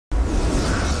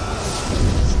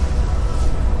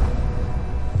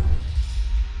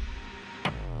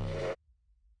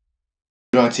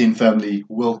Right in family,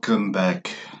 welcome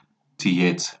back to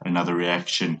yet another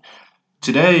reaction.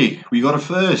 Today we got a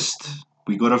first.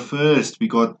 We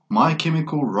got My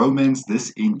Chemical Romance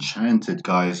Disenchanted,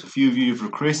 guys. A few of you have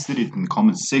requested it in the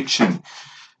comments section,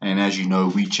 and as you know,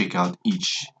 we check out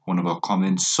each one of our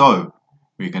comments. So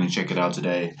we're gonna check it out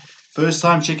today. First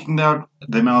time checking them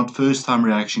out, first time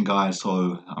reaction, guys.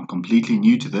 So I'm completely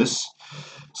new to this.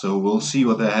 So we'll see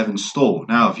what they have in store.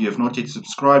 Now, if you have not yet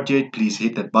subscribed yet, please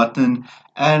hit that button.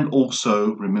 And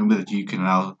also remember that you can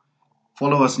now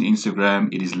follow us on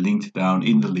Instagram. It is linked down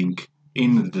in the link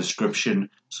in the description.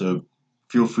 So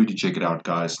feel free to check it out,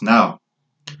 guys. Now,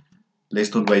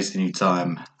 let's not waste any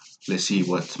time. Let's see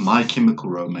what My Chemical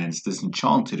Romance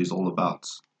Disenchanted is all about.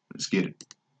 Let's get it.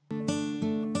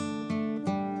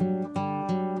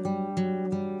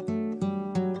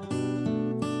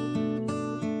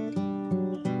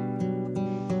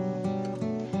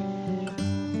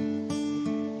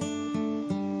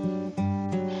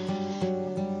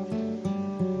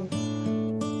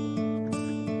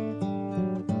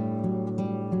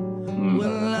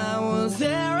 Well, I was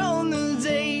there on the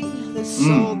day they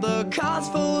sold the cars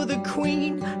for the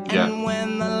queen. And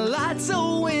when the lights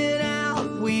all went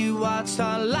out, we watched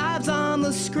our lives on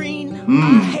the screen.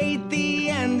 I hate the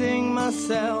ending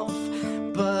myself,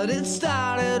 but it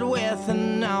started with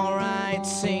an alright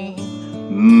scene.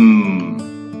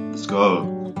 Let's go.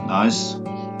 Nice.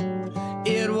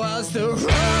 It was the roar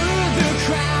of the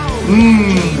crowd.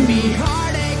 Gave me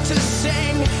heartache to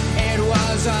sing. It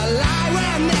was a lie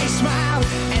when they smiled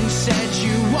and said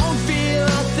you won't feel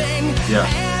a thing.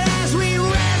 And as we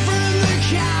ran from the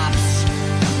cops,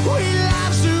 we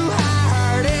laughed so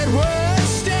hard it would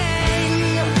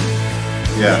sting.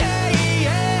 If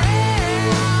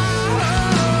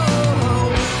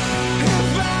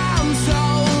I'm so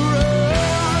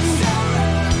wrong,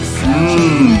 how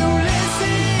can you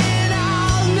listen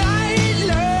all night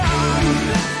long?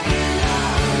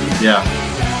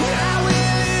 How will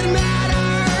it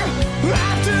matter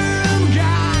after I'm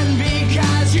gone?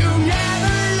 Because you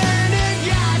never learned a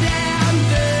goddamn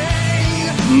thing.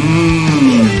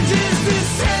 It's just the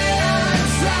same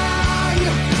song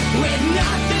with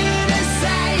nothing to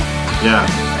say.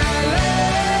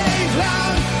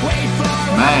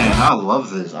 Man, I love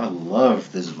this. I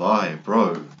love this vibe,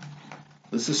 bro.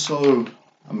 This is so,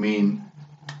 I mean,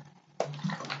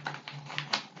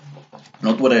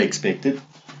 not what I expected.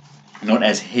 Not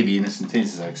as heavy and as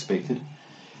intense as I expected.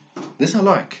 This I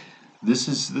like. This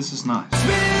is nice.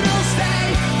 Hospital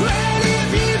stay, but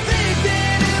if you think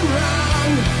that I'm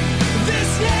wrong,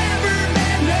 this never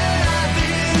meant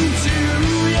nothing to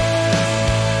you.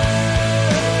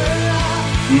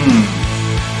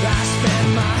 I spent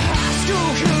my high school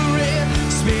career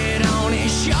spit on his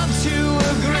shelf to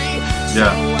agree, so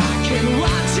I can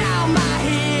watch how my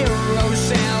heroes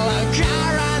sell a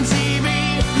car on TV.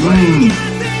 We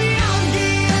got the young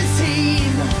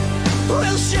guillotine,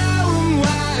 we'll show 'em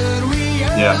what we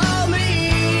all mean.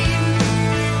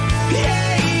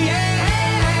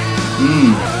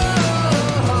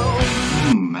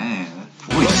 Man, that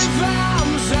voice. If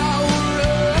I'm so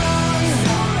wrong,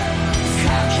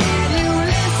 how can you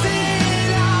listen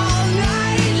all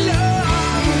night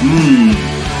long?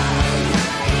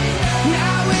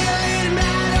 Now will it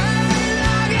matter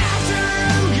long after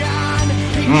I'm gone?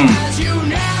 Because you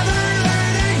never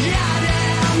learned a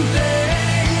goddamn thing.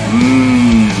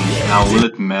 Now will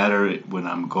it matter when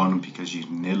I'm gone because you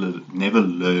never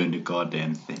learned a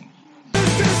goddamn thing?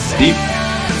 Deep.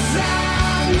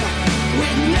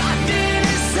 With nothing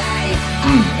to say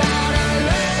about a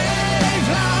life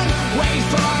long wait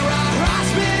for a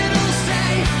hospital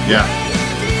stay. If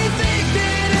you think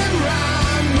that I'm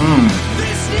wrong,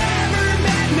 this never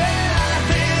meant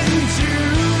nothing to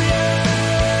you.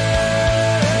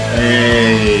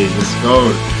 Hey, let's go.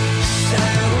 So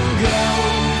go,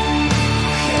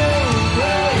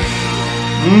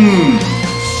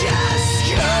 just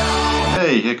go.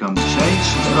 Hey, here comes the change.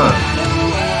 Let's go.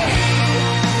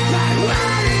 Like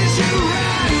where did you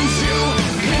run to?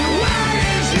 And where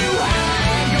did you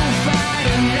hide? Go find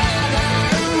another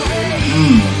way.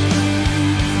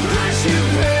 Price you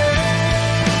pay.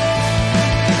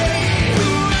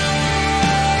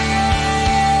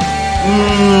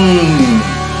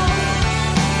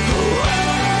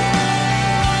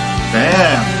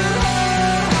 Damn.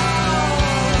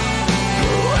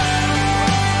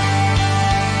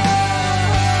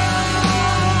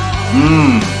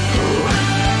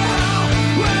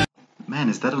 Man,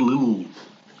 is that a little...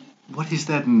 What is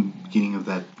that in the beginning of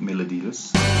that melody?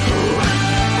 What's that?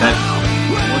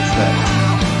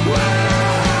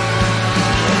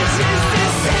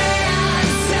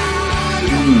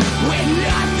 With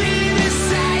nothing to say.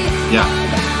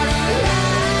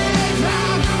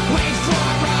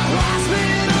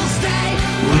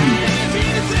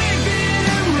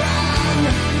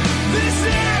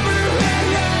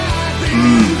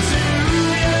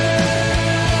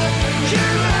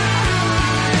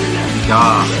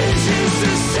 Yeah.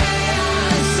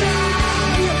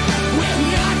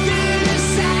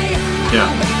 Yeah.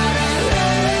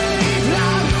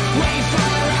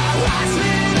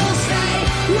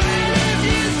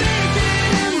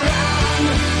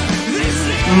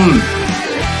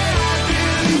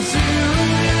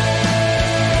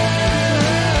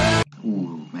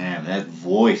 Ooh, man, that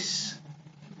voice.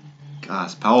 God,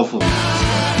 it's powerful.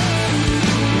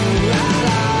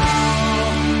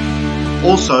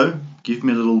 Also, give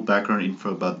me a little background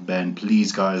info about the band,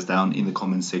 please, guys, down in the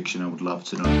comment section. I would love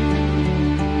to know.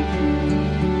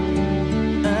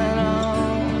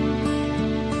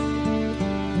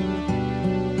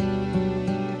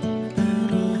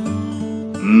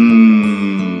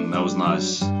 That was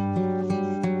nice.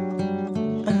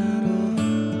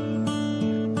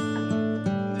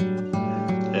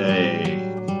 Hey.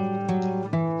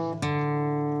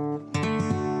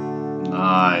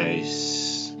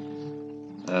 Nice.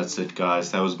 That's it,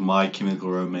 guys. That was My Chemical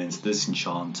Romance,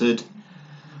 Disenchanted.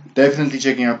 Definitely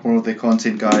checking out more of their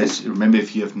content, guys. Remember,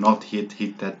 if you have not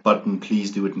hit that button, please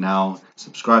do it now.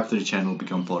 Subscribe to the channel,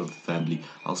 become part of the family.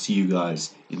 I'll see you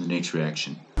guys in the next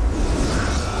reaction.